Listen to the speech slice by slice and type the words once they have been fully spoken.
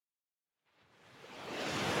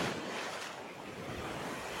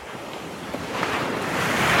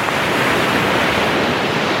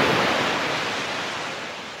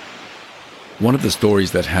One of the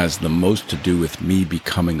stories that has the most to do with me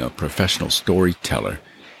becoming a professional storyteller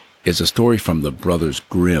is a story from the Brothers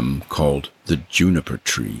Grimm called The Juniper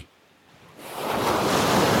Tree.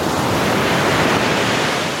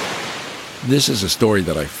 This is a story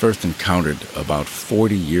that I first encountered about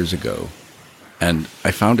 40 years ago, and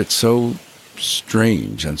I found it so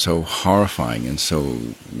strange and so horrifying and so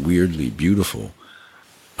weirdly beautiful.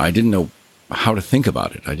 I didn't know how to think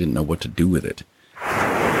about it. I didn't know what to do with it.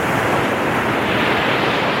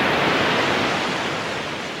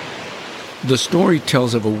 The story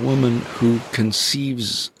tells of a woman who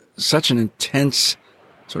conceives such an intense,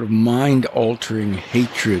 sort of mind-altering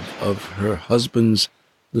hatred of her husband's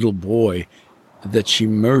little boy that she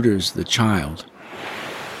murders the child.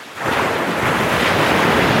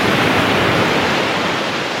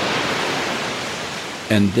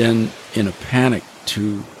 And then, in a panic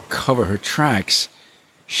to cover her tracks,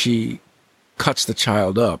 she cuts the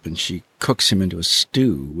child up and she cooks him into a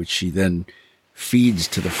stew, which she then feeds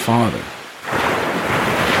to the father.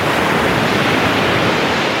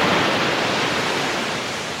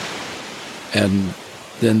 And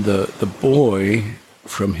then the boy,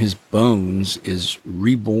 from his bones, is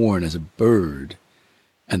reborn as a bird.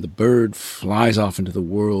 And the bird flies off into the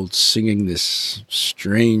world singing this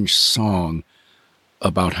strange song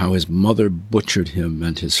about how his mother butchered him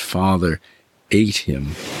and his father ate him.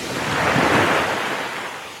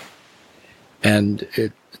 And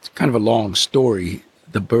it's kind of a long story.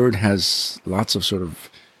 The bird has lots of sort of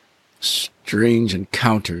strange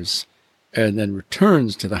encounters and then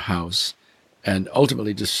returns to the house and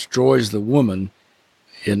ultimately destroys the woman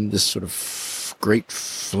in this sort of great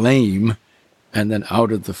flame, and then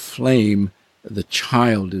out of the flame, the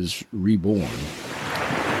child is reborn.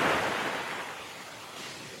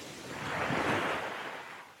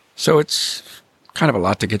 So it's kind of a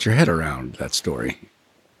lot to get your head around, that story.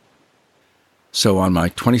 So on my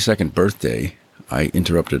 22nd birthday, I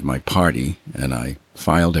interrupted my party, and I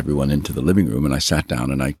filed everyone into the living room, and I sat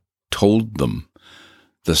down and I told them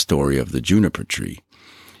the story of the juniper tree.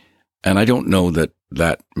 And I don't know that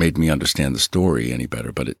that made me understand the story any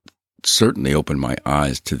better, but it certainly opened my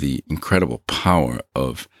eyes to the incredible power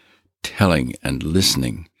of telling and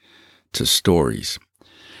listening to stories.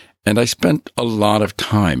 And I spent a lot of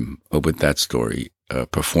time with that story,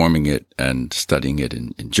 performing it and studying it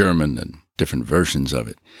in German and different versions of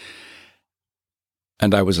it.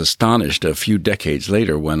 And I was astonished a few decades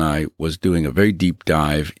later when I was doing a very deep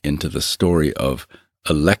dive into the story of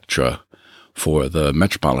Elektra for the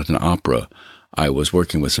Metropolitan Opera. I was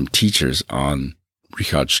working with some teachers on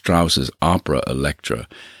Richard Strauss's opera Elektra,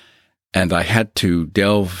 and I had to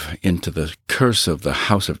delve into the curse of the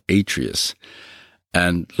House of Atreus.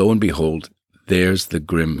 And lo and behold, there's the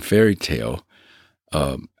Grimm fairy tale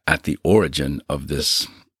at the origin of this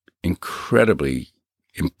incredibly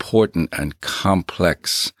important and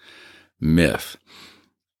complex myth.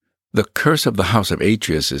 The curse of the House of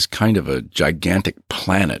Atreus is kind of a gigantic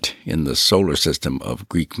planet in the solar system of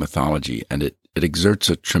Greek mythology, and it exerts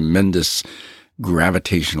a tremendous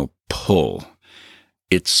gravitational pull.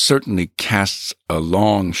 It certainly casts a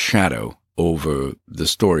long shadow over the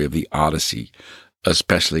story of the Odyssey,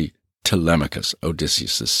 especially Telemachus,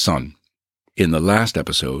 Odysseus' son. In the last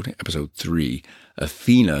episode, episode 3,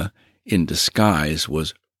 Athena, in disguise,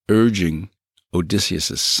 was urging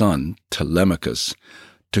Odysseus' son, Telemachus,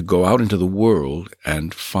 to go out into the world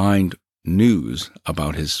and find news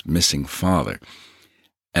about his missing father.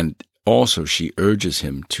 And also she urges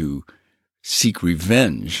him to seek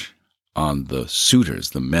revenge on the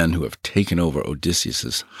suitors, the men who have taken over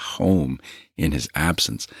Odysseus' home in his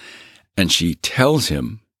absence. And she tells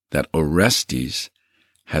him that Orestes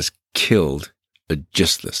has killed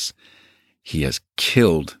Aegisthus. He has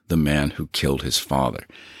killed the man who killed his father.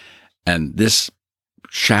 And this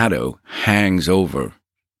shadow hangs over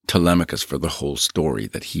Telemachus for the whole story,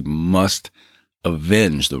 that he must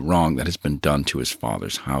avenge the wrong that has been done to his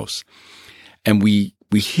father's house. And we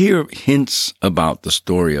hear hints about the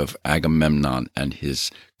story of Agamemnon and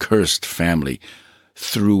his cursed family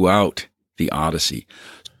throughout the Odyssey.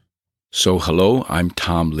 So hello, I'm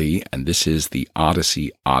Tom Lee, and this is the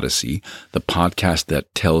Odyssey, the podcast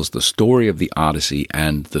that tells the story of the Odyssey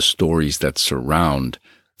and the stories that surround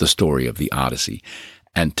the story of the Odyssey.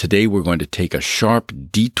 And today we're going to take a sharp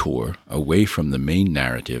detour away from the main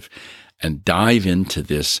narrative and dive into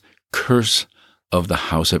this curse of the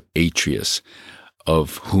House of Atreus,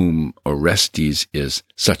 of whom Orestes is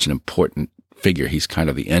such an important figure. He's kind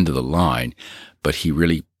of the end of the line, but he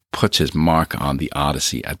really puts his mark on the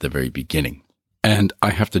Odyssey at the very beginning. And I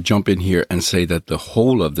have to jump in here and say that the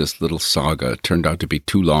whole of this little saga turned out to be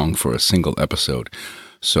too long for a single episode.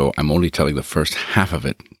 So I'm only telling the first half of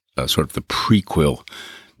it, sort of the prequel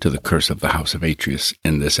to The Curse of the House of Atreus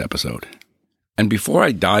in this episode. And before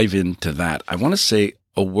I dive into that, I want to say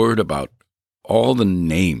a word about all the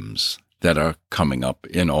names that are coming up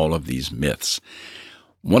in all of these myths.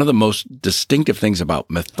 One of the most distinctive things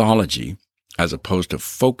about mythology, as opposed to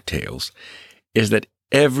folk tales, is that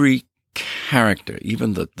every character,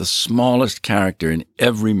 even the smallest character in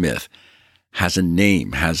every myth, has a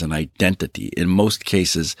name, has an identity. In most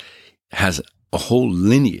cases, has a whole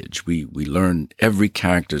lineage. We learn every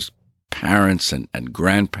character's parents and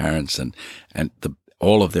grandparents and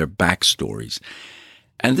all of their backstories.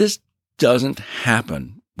 And this doesn't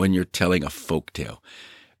happen when you're telling a folk tale.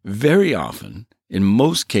 Very often, in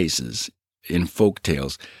most cases, in folk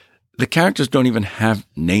tales, the characters don't even have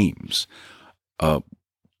names. The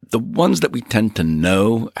ones that we tend to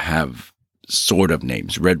know have sort of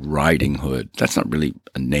names. Red Riding Hood, that's not really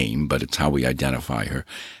a name, but it's how we identify her.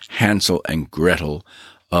 Hansel and Gretel,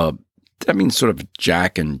 that means sort of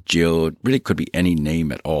Jack and Jill. It really could be any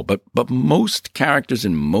name at all. But most characters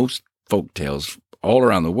in most folk tales all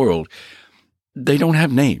around the world, they don't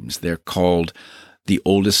have names. They're called the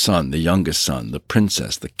oldest son, the youngest son, the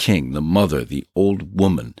princess, the king, the mother, the old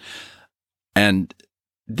woman. And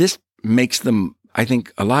this makes them, I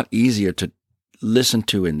think, a lot easier to listen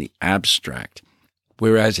to in the abstract.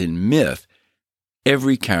 Whereas in myth,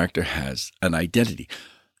 every character has an identity.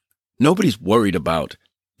 Nobody's worried about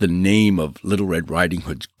the name of Little Red Riding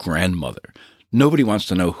Hood's grandmother. Nobody wants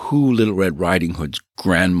to know who Little Red Riding Hood's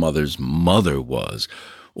grandmother's mother was,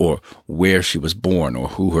 or where she was born, or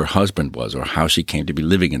who her husband was, or how she came to be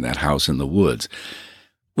living in that house in the woods.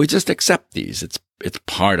 We just accept these. It's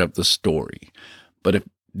part of the story. But if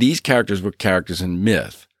these characters were characters in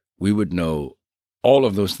myth, we would know all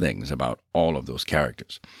of those things about all of those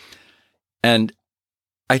characters. And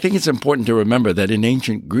I think it's important to remember that in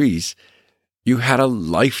ancient Greece, you had a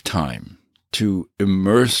lifetime to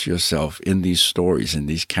immerse yourself in these stories, in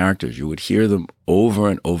these characters. You would hear them over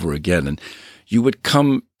and over again, and you would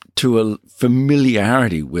come to a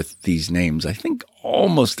familiarity with these names, I think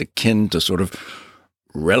almost akin to sort of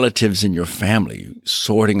relatives in your family,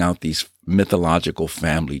 sorting out these mythological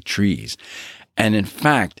family trees. And in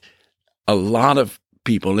fact, a lot of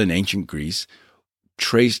people in ancient Greece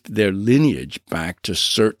traced their lineage back to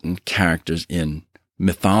certain characters in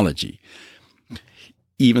mythology.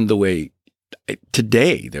 Even the way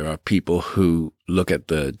today there are people who look at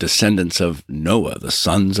the descendants of Noah, the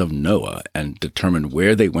sons of Noah, and determine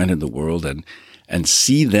where they went in the world and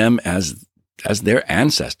see them as their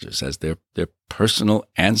ancestors, as their personal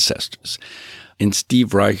ancestors. In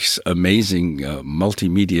Steve Reich's amazing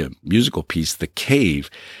multimedia musical piece, The Cave,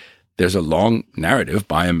 there's a long narrative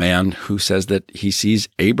by a man who says that he sees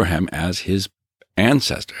Abraham as his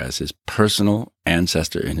ancestor, as his personal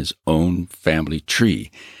ancestor in his own family tree.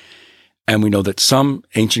 And we know that some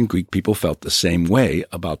ancient Greek people felt the same way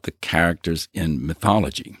about the characters in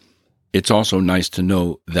mythology. It's also nice to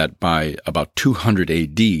know that by about 200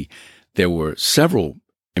 AD, there were several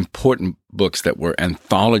important books that were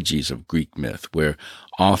anthologies of Greek myth, where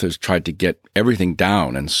authors tried to get everything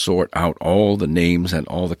down and sort out all the names and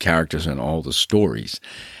all the characters and all the stories.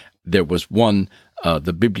 There was one,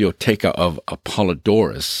 the Bibliotheca of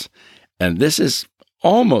Apollodorus, and this is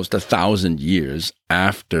almost 1,000 years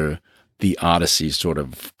after the Odyssey sort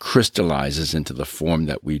of crystallizes into the form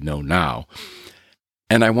that we know now.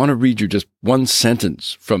 And I want to read you just one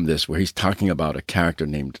sentence from this where he's talking about a character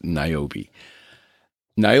named Niobe.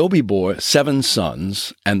 Niobe bore 7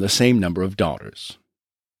 sons and the same number of daughters.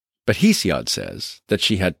 But Hesiod says that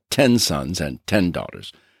she had 10 sons and 10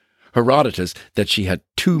 daughters. Herodotus that she had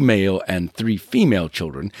 2 male and 3 female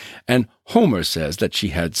children, and Homer says that she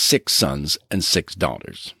had 6 sons and 6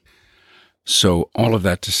 daughters. So all of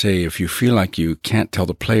that to say, if you feel like you can't tell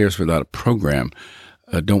the players without a program,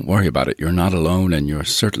 don't worry about it. You're not alone, and you're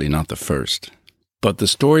certainly not the first. But the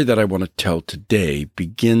story that I want to tell today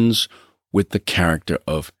begins with the character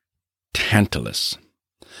of Tantalus.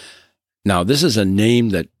 Now, this is a name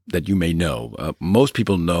that you may know. Most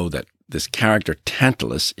people know that this character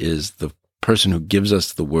Tantalus is the person who gives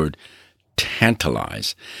us the word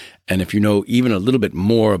tantalize. And if you know even a little bit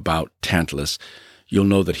more about Tantalus, you'll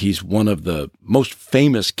know that he's one of the most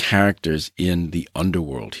famous characters in the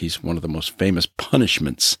underworld. He's one of the most famous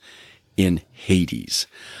punishments in Hades.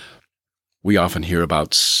 We often hear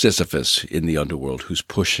about Sisyphus in the underworld, who's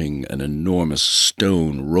pushing an enormous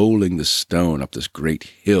stone, rolling the stone up this great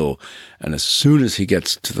hill, and as soon as he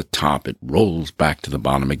gets to the top, it rolls back to the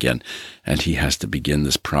bottom again, and he has to begin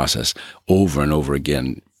this process over and over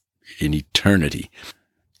again in eternity.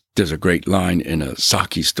 There's a great line in a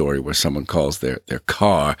Saki story where someone calls their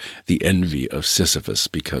car the envy of Sisyphus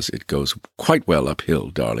because it goes quite well uphill,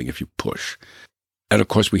 darling, if you push. And of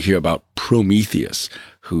course, we hear about Prometheus,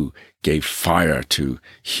 who gave fire to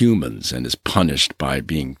humans and is punished by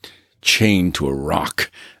being chained to a rock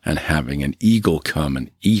and having an eagle come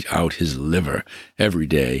and eat out his liver every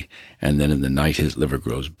day. And then in the night, his liver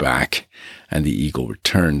grows back and the eagle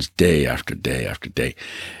returns day after day after day.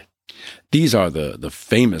 These are the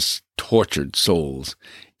famous tortured souls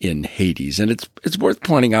in Hades. And it's worth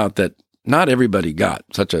pointing out that not everybody got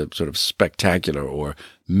such a sort of spectacular or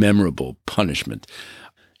memorable punishment.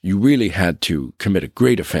 You really had to commit a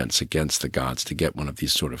great offense against the gods to get one of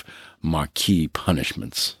these sort of marquee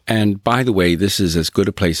punishments. And by the way, this is as good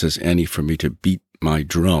a place as any for me to beat my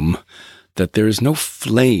drum that there is no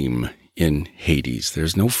flame in Hades.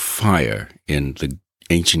 There's no fire in the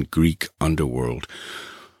ancient Greek underworld.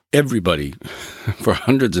 Everybody, for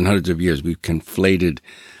hundreds and hundreds of years, we've conflated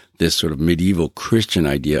this sort of medieval Christian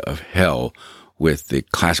idea of hell with the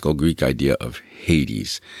classical Greek idea of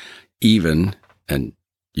Hades. Even, and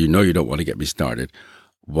you know you don't want to get me started,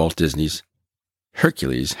 Walt Disney's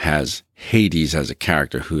Hercules has Hades as a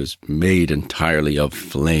character who is made entirely of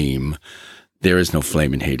flame. There is no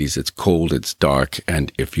flame in Hades. It's cold, it's dark,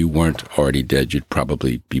 and if you weren't already dead, you'd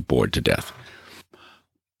probably be bored to death.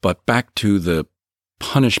 But back to the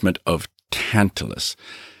punishment of Tantalus.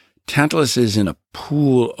 Tantalus is in a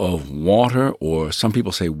pool of water, or some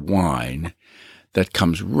people say wine, that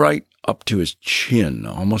comes right up to his chin,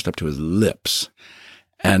 almost up to his lips.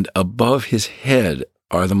 And above his head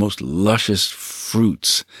are the most luscious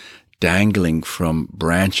fruits dangling from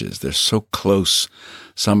branches. They're so close.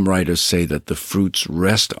 Some writers say that the fruits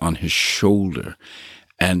rest on his shoulder,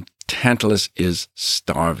 and Tantalus is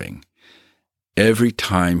starving. Every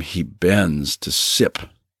time he bends to sip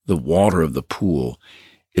the water of the pool,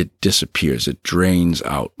 it disappears. It drains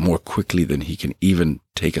out more quickly than he can even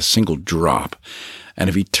take a single drop. And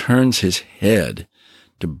if he turns his head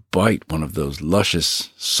to bite one of those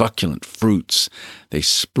luscious, succulent fruits, they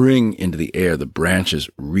spring into the air. The branches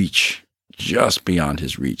reach just beyond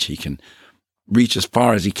his reach. He can reach as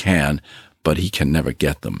far as he can, but he can never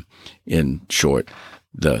get them. In short,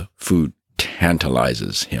 the food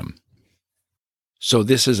tantalizes him. So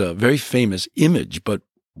this is a very famous image, but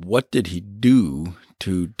what did he do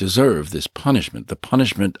to deserve this punishment? The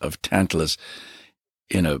punishment of Tantalus,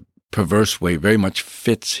 in a perverse way, very much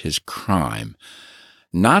fits his crime.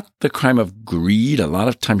 Not the crime of greed. A lot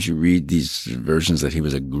of times you read these versions that he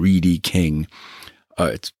was a greedy king.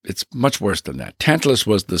 It's much worse than that. Tantalus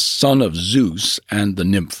was the son of Zeus and the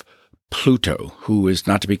nymph Pluto, who is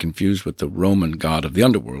not to be confused with the Roman god of the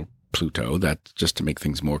underworld, Pluto. That's just to make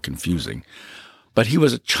things more confusing. But he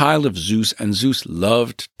was a child of Zeus, and Zeus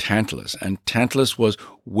loved Tantalus, and Tantalus was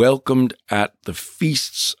welcomed at the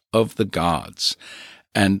feasts of the gods.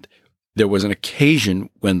 And there was an occasion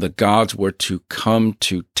when the gods were to come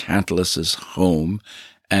to Tantalus's home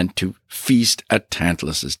and to feast at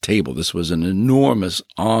Tantalus's table. This was an enormous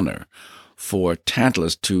honor for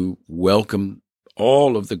Tantalus to welcome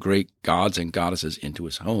all of the great gods and goddesses into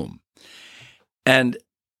his home. And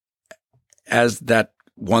as that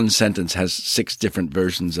one sentence has 6 different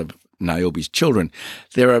versions of Niobe's children,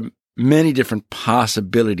 there are many different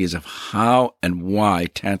possibilities of how and why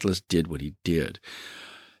Tantalus did what he did.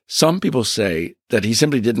 Some people say that he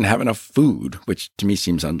simply didn't have enough food, which to me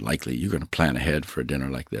seems unlikely. You're going to plan ahead for a dinner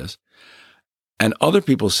like this. And other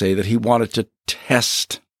people say that he wanted to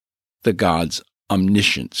test the gods'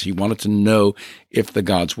 omniscience. He wanted to know if the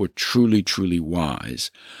gods were truly, truly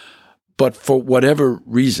wise. But for whatever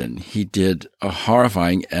reason, he did a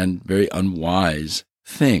horrifying and very unwise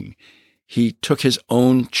thing. He took his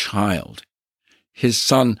own child, his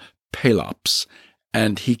son Pelops,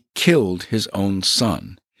 and he killed his own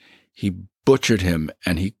son. He butchered him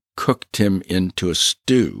and he cooked him into a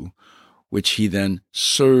stew, which he then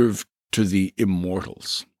served to the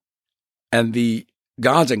immortals. And the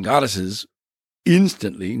gods and goddesses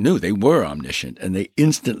instantly knew they were omniscient, and they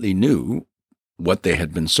instantly knew what they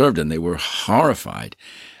had been served, and they were horrified,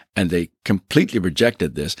 and they completely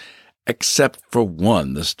rejected this, except for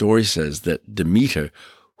one. The story says that Demeter,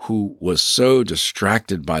 who was so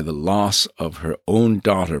distracted by the loss of her own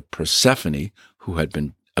daughter Persephone, who had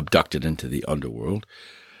been abducted into the underworld,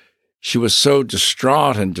 she was so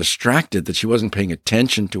distraught and distracted that she wasn't paying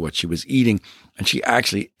attention to what she was eating, and she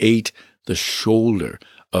actually ate the shoulder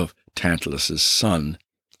of Tantalus's son.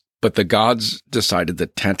 But the gods decided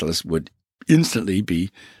that Tantalus would instantly be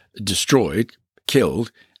destroyed,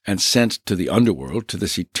 killed, and sent to the underworld, to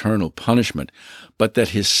this eternal punishment, but that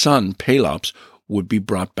his son, Pelops, would be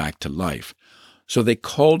brought back to life. So they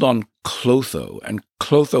called on Clotho, and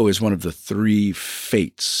Clotho is one of the three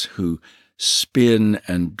fates who spin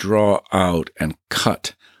and draw out and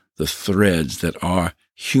cut the threads that are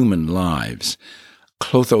human lives.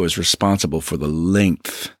 Clotho is responsible for the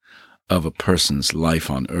length of a person's life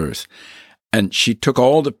on earth. And she took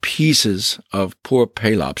all the pieces of poor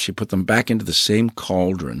Pelops, she put them back into the same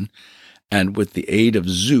cauldron, and with the aid of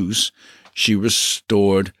Zeus, she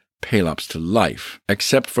restored Pelops to life,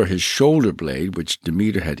 except for his shoulder blade, which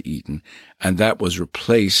Demeter had eaten, and that was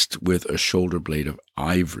replaced with a shoulder blade of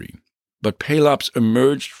ivory. But Pelops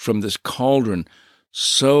emerged from this cauldron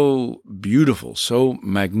so beautiful, so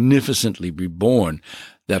magnificently reborn,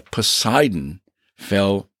 that Poseidon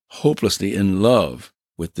fell hopelessly in love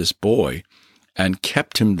with this boy and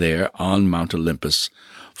kept him there on Mount Olympus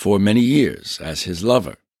for many years as his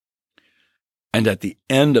lover. And at the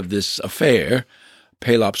end of this affair,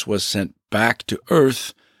 Pelops was sent back to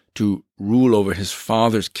Earth to rule over his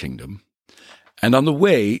father's kingdom. And on the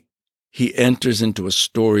way, he enters into a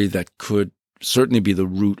story that could certainly be the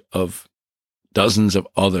root of dozens of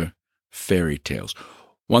other fairy tales.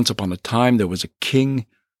 Once upon a time, there was a king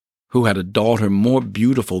who had a daughter more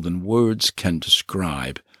beautiful than words can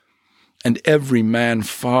describe. And every man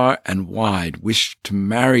far and wide wished to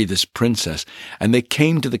marry this princess, and they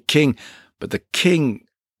came to the king, but the king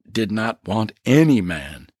did not want any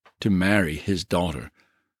man to marry his daughter.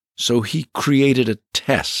 So he created a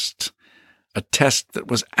test that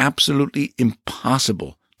was absolutely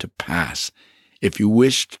impossible to pass. If you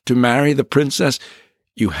wished to marry the princess,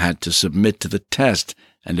 you had to submit to the test,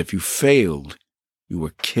 and if you failed, you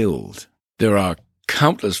were killed. There are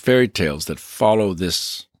countless fairy tales that follow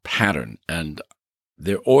this pattern, and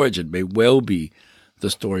their origin may well be the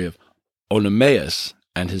story of Oenomaus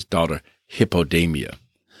and his daughter Hippodamia.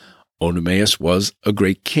 Oenomaus was a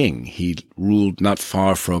great king. He ruled not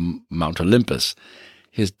far from Mount Olympus.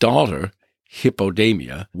 His daughter,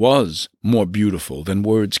 Hippodamia, was more beautiful than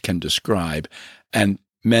words can describe, and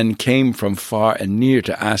men came from far and near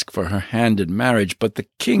to ask for her hand in marriage, but the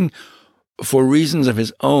king, for reasons of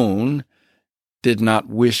his own, did not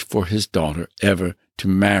wish for his daughter ever to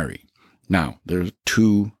marry. Now, there are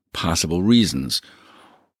two possible reasons.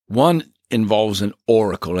 One involves an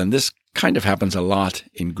oracle, and this kind of happens a lot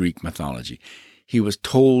in Greek mythology. He was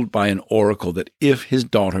told by an oracle that if his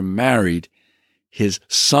daughter married, his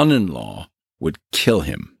son-in-law would kill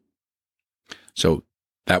him. So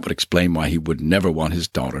that would explain why he would never want his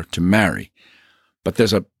daughter to marry. But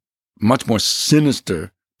there's a much more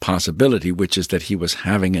sinister possibility, which is that he was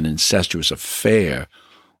having an incestuous affair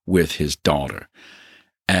with his daughter.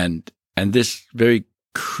 And this very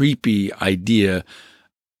creepy idea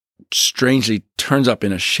strangely turns up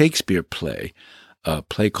in a Shakespeare play, a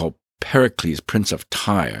play called Pericles, Prince of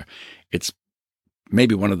Tyre. It's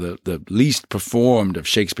maybe one of the least performed of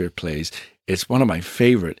Shakespeare plays. It's one of my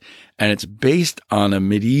favorite, and it's based on a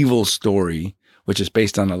medieval story, which is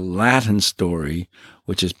based on a Latin story,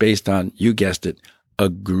 which is based on, you guessed it, a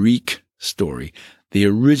Greek story. The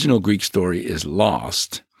original Greek story is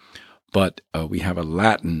lost, but we have a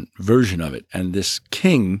Latin version of it, and this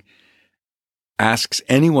king asks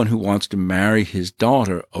anyone who wants to marry his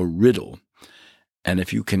daughter a riddle. And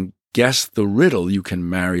if you can guess the riddle, you can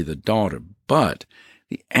marry the daughter. But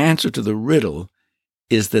the answer to the riddle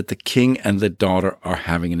is that the king and the daughter are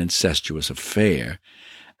having an incestuous affair.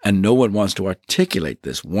 And no one wants to articulate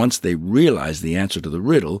this. Once they realize the answer to the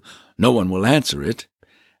riddle, no one will answer it.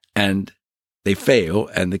 And they fail,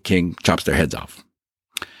 and the king chops their heads off.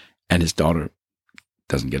 And his daughter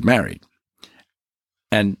doesn't get married.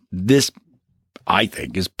 And this, I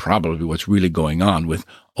think, is probably what's really going on with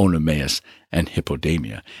Oenomaus and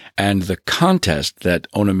Hippodamia. And the contest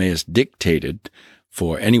that Oenomaus dictated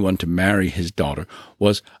for anyone to marry his daughter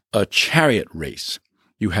was a chariot race.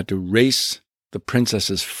 You had to race the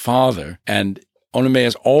princess's father, and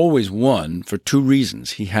Oenomaus always won for two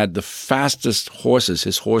reasons. He had the fastest horses.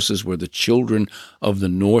 His horses were the children of the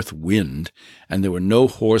north wind, and there were no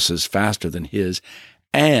horses faster than his.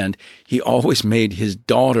 And he always made his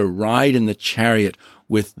daughter ride in the chariot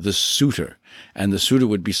with the suitor. And the suitor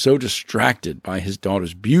would be so distracted by his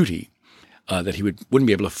daughter's beauty that he wouldn't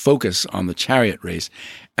be able to focus on the chariot race.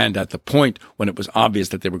 And at the point when it was obvious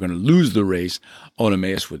that they were going to lose the race,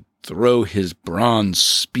 Oenomaus would throw his bronze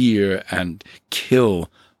spear and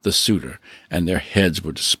kill the suitor. And their heads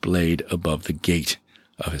were displayed above the gate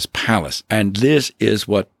of his palace. And this is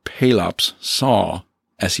what Pelops saw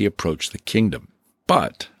as he approached the kingdom.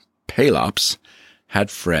 But Pelops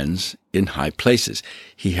had friends in high places.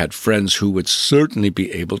 He had friends who would certainly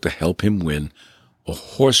be able to help him win a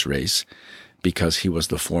horse race, because he was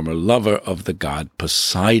the former lover of the god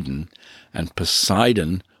Poseidon, and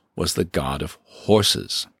Poseidon was the god of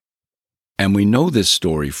horses. And we know this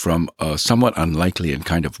story from a somewhat unlikely and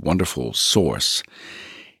kind of wonderful source.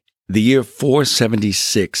 The year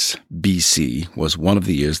 476 BC was one of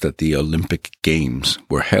the years that the Olympic Games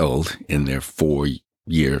were held in their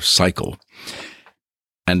 4-year cycle.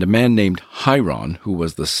 And a man named Hieron, who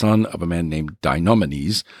was the son of a man named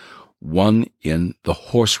Diomedes, won in the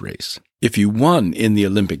horse race. If you won in the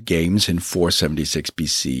Olympic Games in 476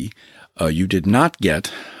 BC, you did not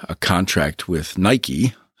get a contract with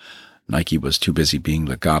Nike. Nike was too busy being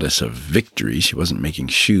the goddess of victory. She wasn't making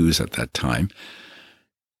shoes at that time.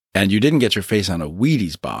 And you didn't get your face on a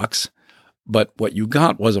Wheaties box, but what you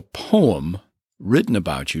got was a poem written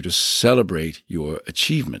about you to celebrate your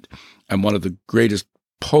achievement. And one of the greatest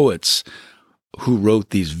poets who wrote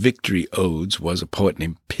these victory odes was a poet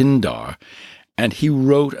named Pindar, and he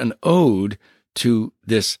wrote an ode to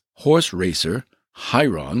this horse racer,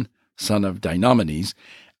 Hieron, son of Diomedes,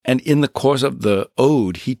 and in the course of the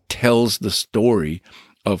ode, he tells the story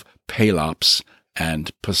of Pelops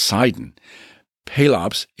and Poseidon.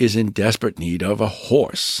 Pelops is in desperate need of a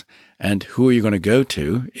horse, and who are you going to go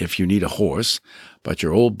to if you need a horse but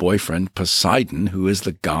your old boyfriend Poseidon, who is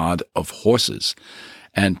the god of horses?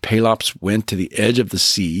 And Pelops went to the edge of the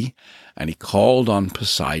sea, and he called on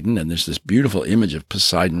Poseidon, and there's this beautiful image of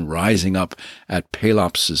Poseidon rising up at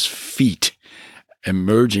Pelops's feet,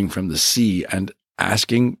 emerging from the sea and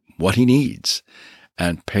asking what he needs.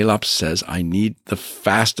 And Pelops says, I need the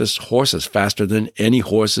fastest horses, faster than any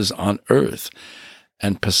horses on earth.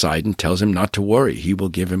 And Poseidon tells him not to worry. He will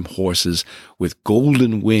give him horses with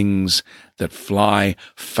golden wings that fly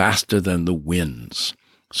faster than the winds.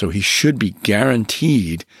 So he should be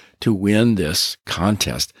guaranteed to win this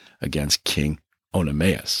contest against King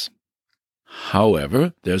Oenomaus.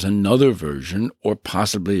 However, there's another version, or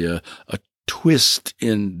possibly a twist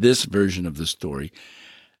in this version of the story,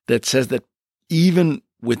 that says that even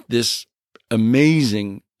with this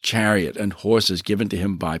amazing chariot and horses given to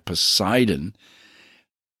him by Poseidon,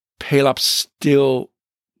 Pelops still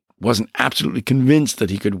wasn't absolutely convinced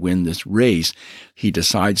that he could win this race. He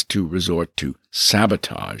decides to resort to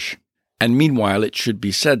sabotage. And meanwhile, it should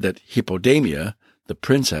be said that Hippodamia, the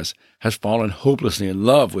princess, has fallen hopelessly in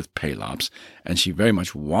love with Pelops, and she very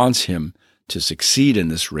much wants him to succeed in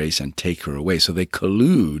this race and take her away. So they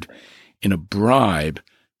collude in a bribe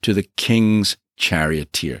to the king's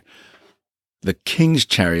charioteer. The king's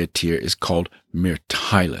charioteer is called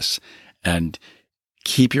Myrtilus, and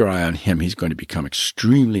keep your eye on him. He's going to become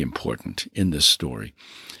extremely important in this story.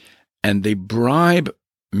 And they bribe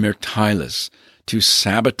Myrtilus to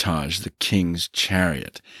sabotage the king's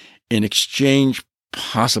chariot in exchange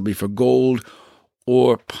possibly for gold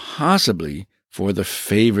or possibly for the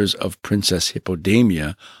favors of Princess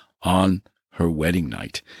Hippodamia on her wedding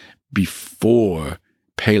night. Before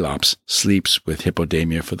Pelops sleeps with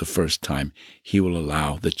Hippodamia for the first time, he will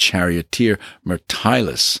allow the charioteer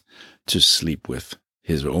Myrtilus to sleep with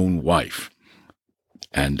his own wife.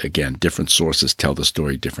 And again, different sources tell the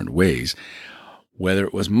story different ways. Whether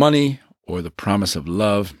it was money or the promise of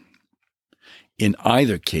love, in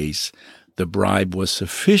either case, the bribe was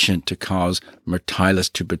sufficient to cause Myrtilus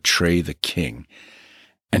to betray the king.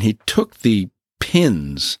 And he took the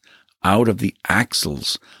pins out of the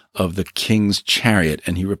axles of the king's chariot,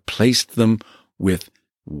 and he replaced them with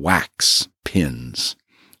wax pins,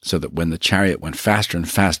 so that when the chariot went faster and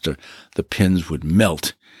faster, the pins would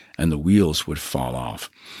melt and the wheels would fall off.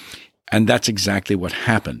 And that's exactly what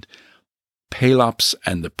happened. Pelops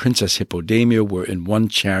and the Princess Hippodamia were in one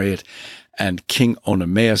chariot, and King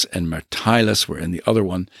Oenomaus and Myrtilus were in the other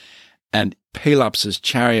one. And Pelops's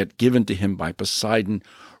chariot, given to him by Poseidon,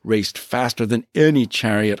 raced faster than any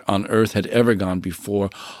chariot on earth had ever gone before.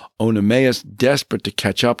 Oenomaus, desperate to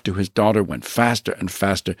catch up to his daughter, went faster and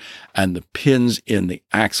faster, and the pins in the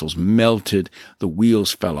axles melted, the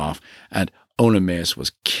wheels fell off, and Oenomaus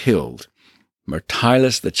was killed.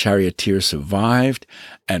 Myrtilus, the charioteer, survived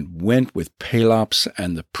and went with Pelops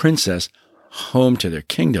and the princess home to their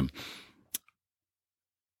kingdom.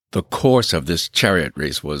 The course of this chariot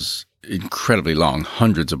race was incredibly long,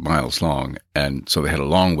 hundreds of miles long, and so they had a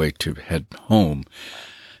long way to head home.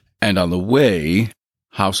 And on the way,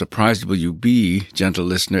 how surprised will you be, gentle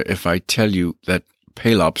listener, if I tell you that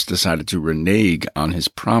Pelops decided to renege on his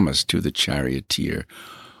promise to the charioteer,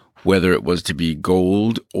 whether it was to be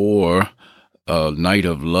gold or a night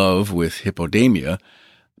of love with Hippodamia.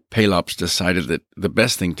 Pelops decided that the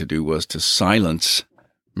best thing to do was to silence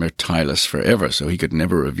Myrtilus forever, so he could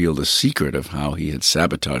never reveal the secret of how he had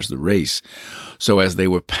sabotaged the race. So as they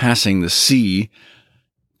were passing the sea,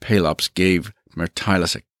 Pelops gave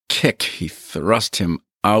Myrtilus a kick. He thrust him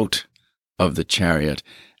out of the chariot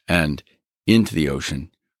and into the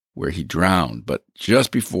ocean, where he drowned. But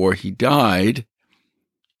just before he died,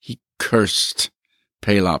 he cursed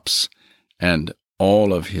Pelops and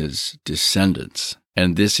all of his descendants.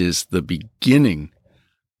 And this is the beginning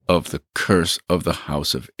of the curse of the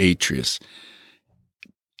house of Atreus.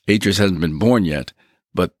 Atreus hasn't been born yet,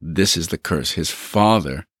 but this is the curse. His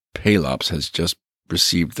father, Pelops, has just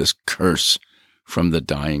received this curse from the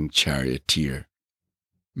dying charioteer.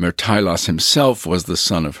 Myrtilus himself was the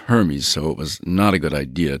son of Hermes, so it was not a good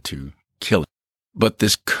idea to kill him. But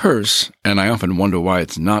this curse, and I often wonder why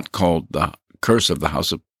it's not called the curse of the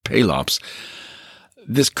house of Pelops,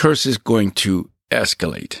 this curse is going to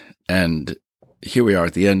escalate. And here we are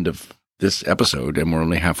at the end of this episode, and we're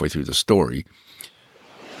only halfway through the story.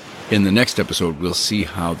 In the next episode, we'll see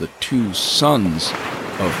how the two sons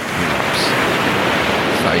of Pelops,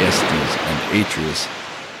 Thyestes and Atreus,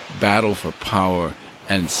 battle for power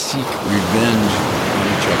and seek revenge on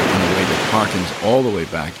each other in a way that harkens all the way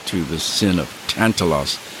back to the sin of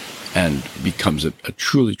Tantalos and becomes a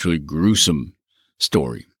truly, truly gruesome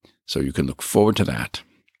story. So you can look forward to that.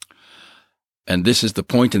 And this is the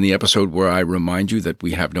point in the episode where I remind you that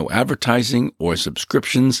we have no advertising or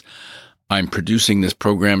subscriptions. I'm producing this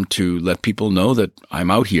program to let people know that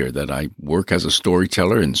I'm out here, that I work as a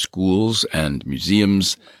storyteller in schools and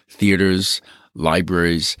museums, theaters,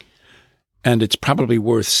 libraries. And it's probably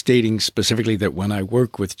worth stating specifically that when I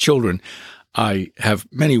work with children, I have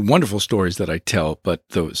many wonderful stories that I tell, but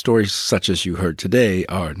the stories such as you heard today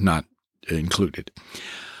are not included.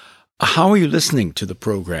 How are you listening to the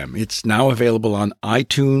program? It's now available on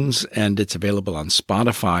iTunes and it's available on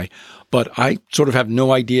Spotify, but I sort of have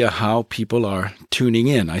no idea how people are tuning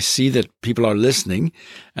in. I see that people are listening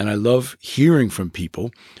and I love hearing from people,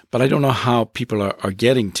 but I don't know how people are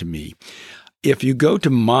getting to me. If you go to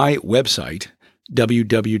my website,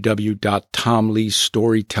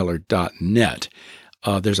 www.tomleestoryteller.net,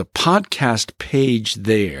 there's a podcast page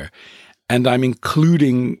there, and I'm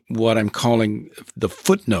including what I'm calling the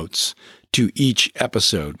footnotes to each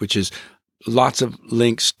episode, which is lots of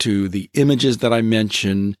links to the images that I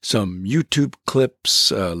mentioned, some YouTube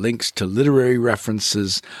clips, links to literary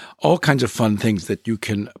references, all kinds of fun things that you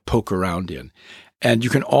can poke around in. And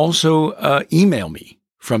you can also email me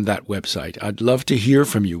from that website. I'd love to hear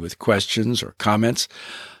from you with questions or comments.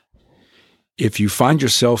 If you find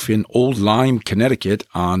yourself in Old Lyme, Connecticut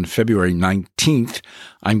on February 19th,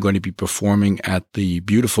 I'm going to be performing at the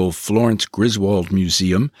beautiful Florence Griswold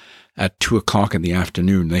Museum at 2 o'clock in the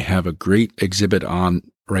afternoon. They have a great exhibit on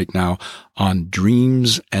right now on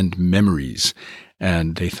dreams and memories.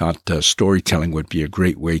 And they thought storytelling would be a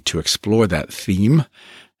great way to explore that theme.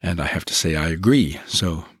 And I have to say I agree.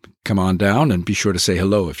 So come on down and be sure to say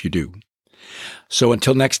hello if you do. So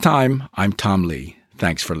until next time, I'm Tom Lee.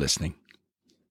 Thanks for listening.